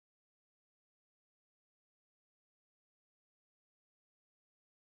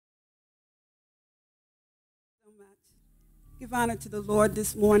much. Give honor to the Lord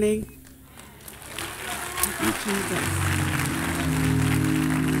this morning. Thank you, Jesus.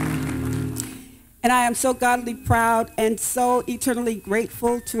 And I am so godly proud and so eternally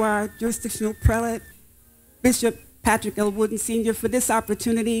grateful to our jurisdictional prelate, Bishop Patrick L. Wooden Sr., for this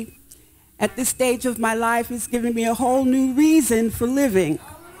opportunity. At this stage of my life, he's given me a whole new reason for living.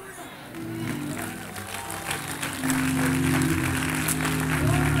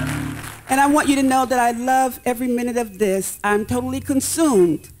 And I want you to know that I love every minute of this. I'm totally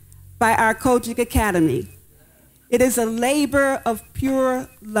consumed by our COGIC Academy. It is a labor of pure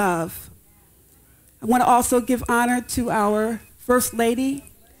love. I want to also give honor to our First Lady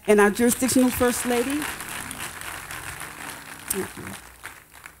and our jurisdictional First Lady. Thank you.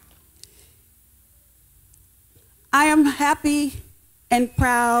 I am happy and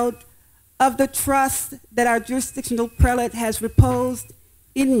proud of the trust that our jurisdictional prelate has reposed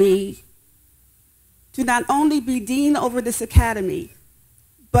in me to not only be dean over this academy,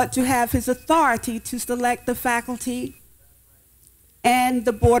 but to have his authority to select the faculty and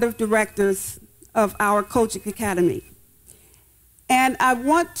the board of directors of our COGIC Academy. And I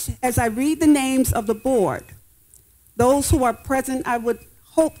want, as I read the names of the board, those who are present, I would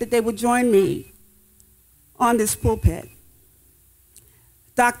hope that they would join me on this pulpit.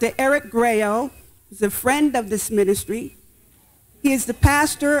 Dr. Eric Grayo is a friend of this ministry. He is the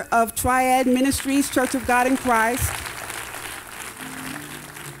pastor of Triad Ministries, Church of God in Christ.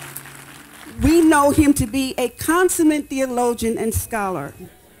 We know him to be a consummate theologian and scholar.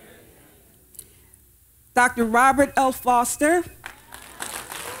 Dr. Robert L. Foster,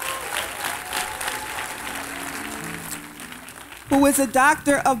 who is a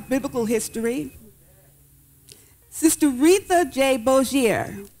doctor of biblical history. Sister Retha J.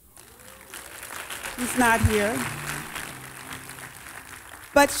 Bogier, who's not here,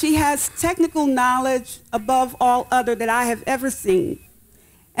 but she has technical knowledge above all other that I have ever seen.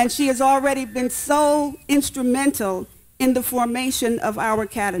 And she has already been so instrumental in the formation of our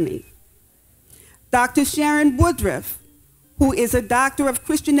academy. Dr. Sharon Woodruff, who is a doctor of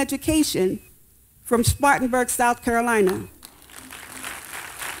Christian education from Spartanburg, South Carolina.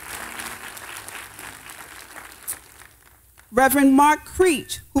 Reverend Mark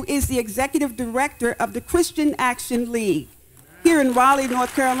Creech, who is the executive director of the Christian Action League here in Raleigh,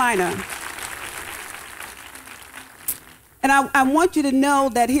 North Carolina. And I want you to know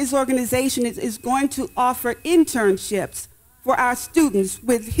that his organization is going to offer internships for our students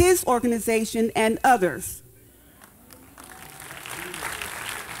with his organization and others.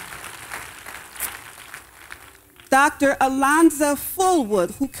 Dr. Alonza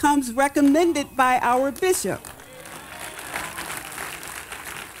Fullwood, who comes recommended by our bishop.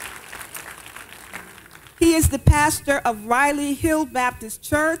 He is the pastor of Riley Hill Baptist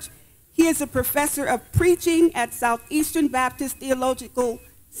Church. He is a professor of preaching at Southeastern Baptist Theological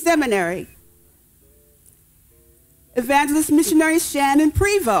Seminary. Evangelist missionary Shannon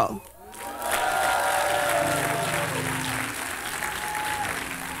Prevost.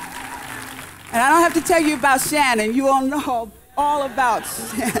 And I don't have to tell you about Shannon. You all know all about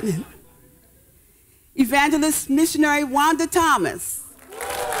Shannon. Evangelist missionary Wanda Thomas.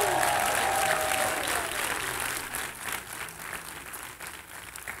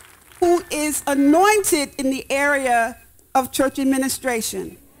 Who is anointed in the area of church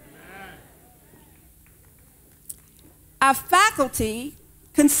administration. Our faculty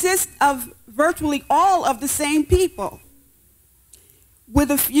consists of virtually all of the same people,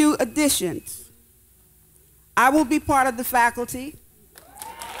 with a few additions. I will be part of the faculty.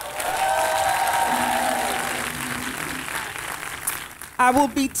 I will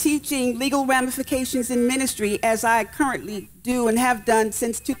be teaching legal ramifications in ministry, as I currently do and have done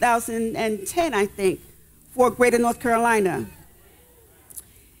since 2010, I think, for Greater North Carolina.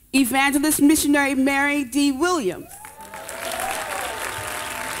 Evangelist missionary Mary D. Williams.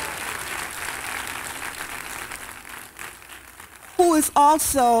 Who is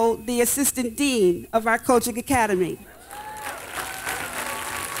also the assistant dean of our COGIC Academy.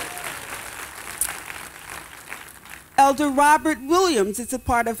 Elder Robert Williams is a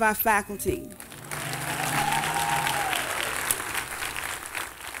part of our faculty.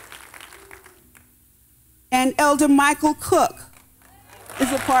 And Elder Michael Cook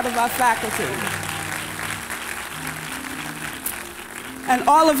is a part of our faculty. And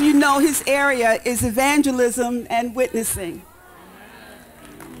all of you know his area is evangelism and witnessing.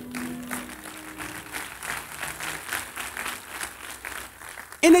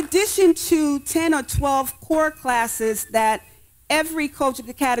 In addition to 10 or 12 core classes that every COGIC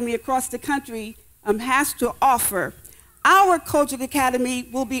Academy across the country has to offer, our COGIC Academy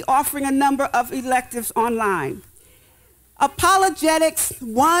will be offering a number of electives online. Apologetics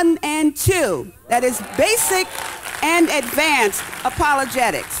 1 and 2, that is basic and advanced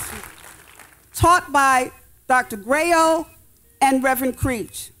apologetics, taught by Dr. Grayo and Reverend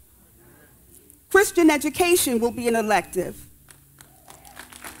Creech. Christian education will be an elective.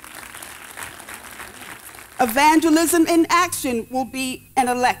 Evangelism in action will be an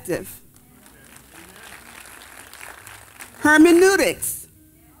elective. Hermeneutics,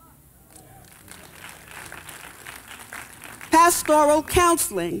 pastoral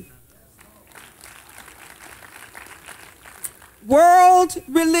counseling, world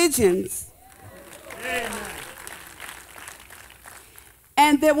religions,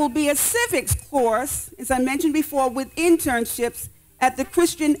 and there will be a civics course, as I mentioned before, with internships at the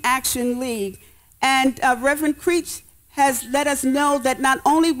Christian Action League. And Reverend Creech has let us know that not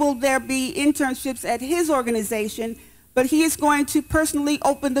only will there be internships at his organization, but he is going to personally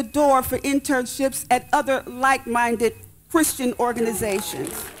open the door for internships at other like-minded Christian organizations.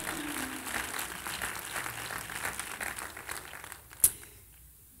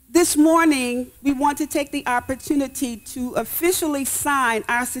 This morning, we want to take the opportunity to officially sign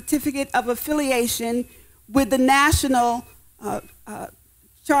our certificate of affiliation with the National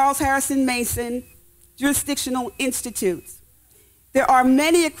Charles Harrison Mason Jurisdictional Institutes. There are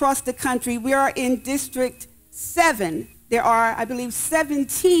many across the country. We are in District 7. There are, I believe,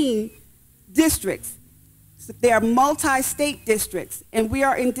 17 districts. So they are multi-state districts, and we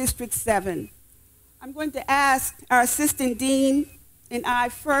are in District 7. I'm going to ask our Assistant Dean and I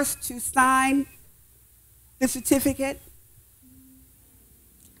first to sign the certificate.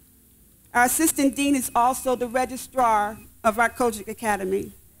 Our Assistant Dean is also the registrar of our COGIC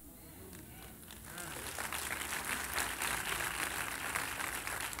Academy.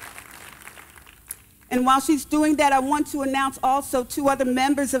 And while she's doing that, I want to announce also 2 other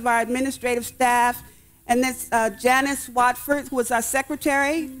members of our administrative staff, and that's Janice Watford, who is our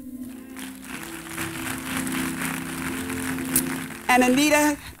secretary, and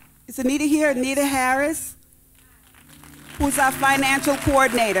Anita, is Anita here? Anita Harris, who's our financial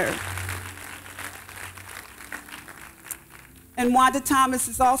coordinator. And Wanda Thomas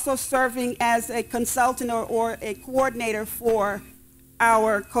is also serving as a consultant or a coordinator for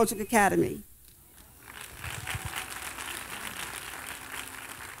our COGIC Academy.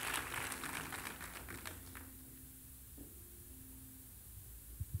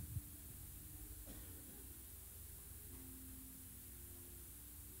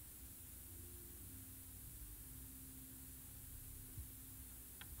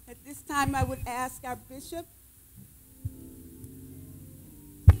 At this time, I would ask our bishop